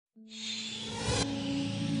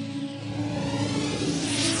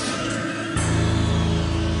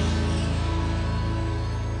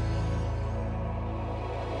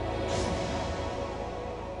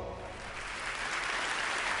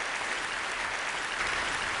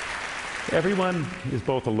Everyone is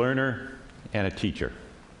both a learner and a teacher.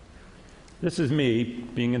 This is me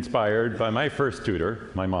being inspired by my first tutor,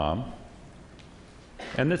 my mom.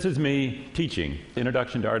 And this is me teaching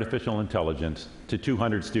Introduction to Artificial Intelligence to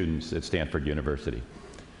 200 students at Stanford University.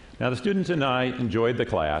 Now, the students and I enjoyed the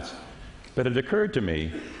class, but it occurred to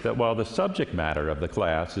me that while the subject matter of the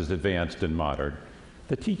class is advanced and modern,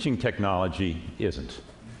 the teaching technology isn't.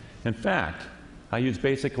 In fact, I use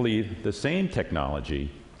basically the same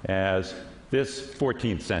technology as this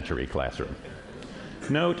 14th century classroom.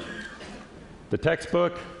 Note the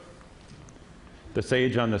textbook, the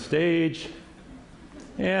sage on the stage,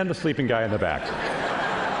 and the sleeping guy in the back.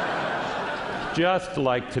 Just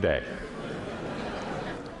like today.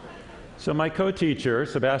 So my co-teacher,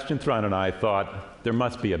 Sebastian Thrun, and I thought there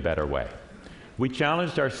must be a better way. We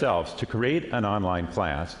challenged ourselves to create an online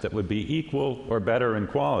class that would be equal or better in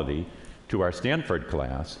quality to our Stanford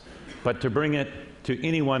class, but to bring it to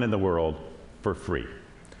anyone in the world for free.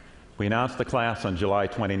 We announced the class on July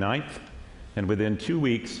 29th, and within 2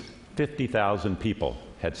 weeks, 50,000 people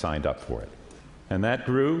had signed up for it. And that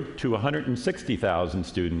grew to 160,000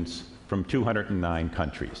 students from 209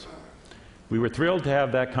 countries. We were thrilled to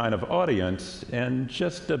have that kind of audience and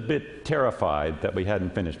just a bit terrified that we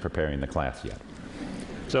hadn't finished preparing the class yet.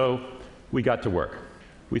 So we got to work.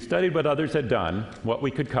 We studied what others had done, what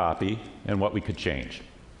we could copy, and what we could change.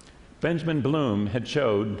 Benjamin Bloom had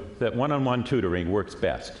showed that one-on-one tutoring works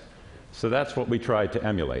best. So that's what we tried to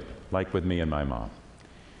emulate, like with me and my mom,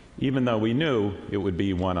 even though we knew it would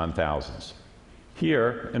be one on thousands.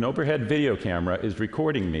 Here, an overhead video camera is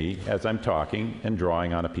recording me as I'm talking and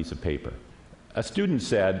drawing on a piece of paper. A student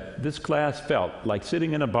said, "This class felt like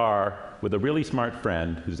sitting in a bar with a really smart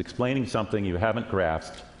friend who's explaining something you haven't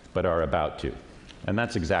grasped but are about to." And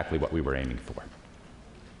that's exactly what we were aiming for.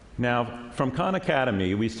 Now, from Khan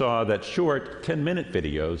Academy, we saw that short 10-minute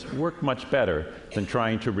videos work much better than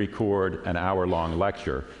trying to record an hour-long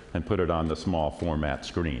lecture and put it on the small format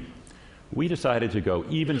screen. We decided to go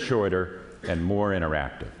even shorter and more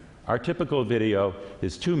interactive. Our typical video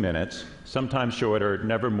is 2 minutes, sometimes shorter,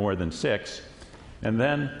 never more than 6, and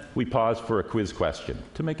then we pause for a quiz question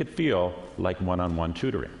to make it feel like one-on-one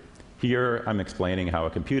tutoring. Here, I'm explaining how a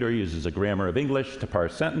computer uses a grammar of English to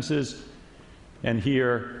parse sentences, and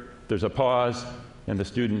here, there's a pause, and the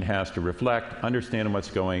student has to reflect, understand what's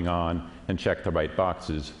going on, and check the right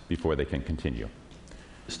boxes before they can continue.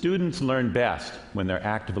 Students learn best when they're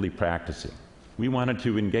actively practicing. We wanted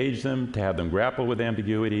to engage them, to have them grapple with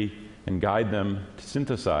ambiguity, and guide them to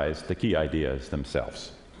synthesize the key ideas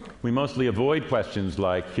themselves. We mostly avoid questions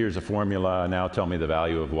like, here's a formula, now tell me the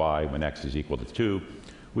value of y when x is equal to 2.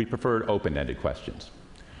 We preferred open-ended questions.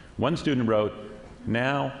 One student wrote,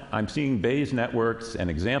 "Now I'm seeing Bayes networks and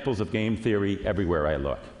examples of game theory everywhere I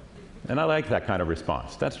look." And I like that kind of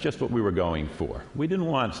response. That's just what we were going for. We didn't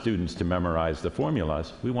want students to memorize the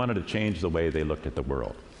formulas. We wanted to change the way they looked at the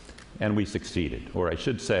world. And we succeeded, or I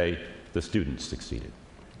should say, the students succeeded.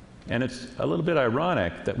 And it's a little bit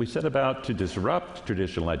ironic that we set about to disrupt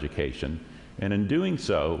traditional education, and in doing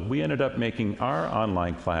so, we ended up making our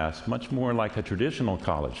online class much more like a traditional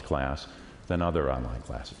college class than other online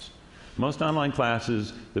classes. Most online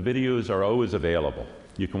classes, the videos are always available.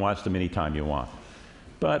 You can watch them anytime you want.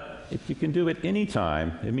 But if you can do it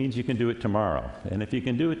anytime, it means you can do it tomorrow. And if you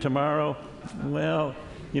can do it tomorrow, well,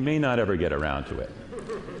 you may not ever get around to it.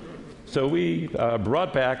 So we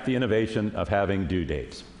brought back the innovation of having due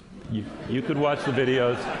dates. You could watch the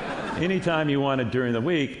videos anytime you wanted during the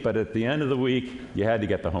week, but at the end of the week, you had to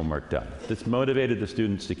get the homework done. This motivated the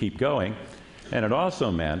students to keep going, and it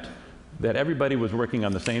also meant that everybody was working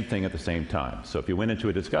on the same thing at the same time. So if you went into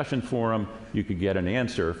a discussion forum, you could get an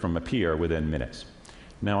answer from a peer within minutes.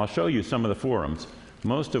 Now I'll show you some of the forums,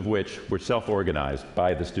 most of which were self-organized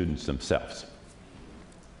by the students themselves.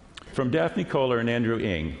 From Daphne Kohler and Andrew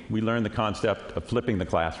Ng, we learned the concept of flipping the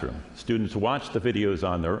classroom. Students watch the videos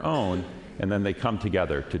on their own, and then they come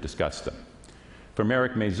together to discuss them. From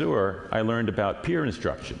Eric Mazur, I learned about peer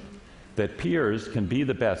instruction, that peers can be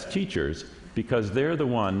the best teachers because they're the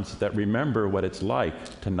ones that remember what it's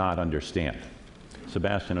like to not understand.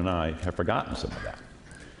 Sebastian and I have forgotten some of that.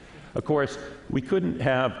 Of course, we couldn't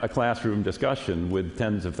have a classroom discussion with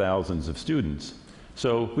tens of thousands of students,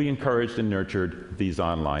 so we encouraged and nurtured these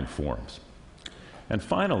online forums. And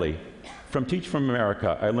finally, from Teach from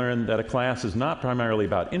America, I learned that a class is not primarily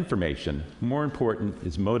about information. More important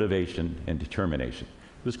is motivation and determination.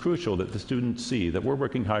 It was crucial that the students see that we're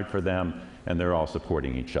working hard for them and they're all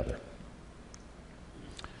supporting each other.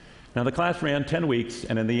 Now, the class ran 10 weeks,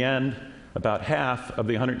 and in the end, about half of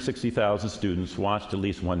the 160,000 students watched at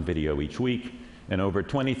least one video each week, and over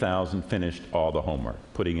 20,000 finished all the homework,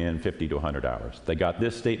 putting in 50 to 100 hours. They got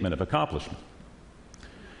this statement of accomplishment.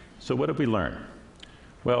 So what did we learn?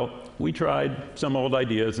 Well, we tried some old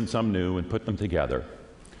ideas and some new and put them together.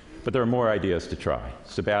 But there are more ideas to try.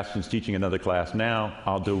 Sebastian's teaching another class now.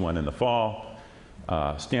 I'll do one in the fall.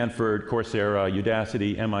 Stanford, Coursera,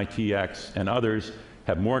 Udacity, MITx, and others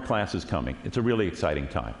have more classes coming. It's a really exciting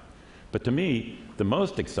time. But to me, the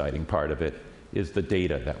most exciting part of it is the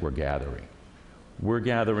data that we're gathering. We're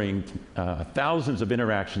gathering thousands of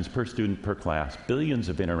interactions per student per class, billions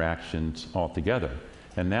of interactions altogether.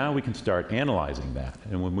 And now we can start analyzing that.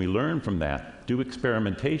 And when we learn from that, do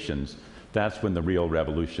experimentations, that's when the real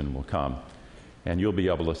revolution will come. And you'll be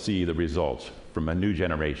able to see the results from a new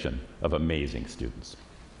generation of amazing students.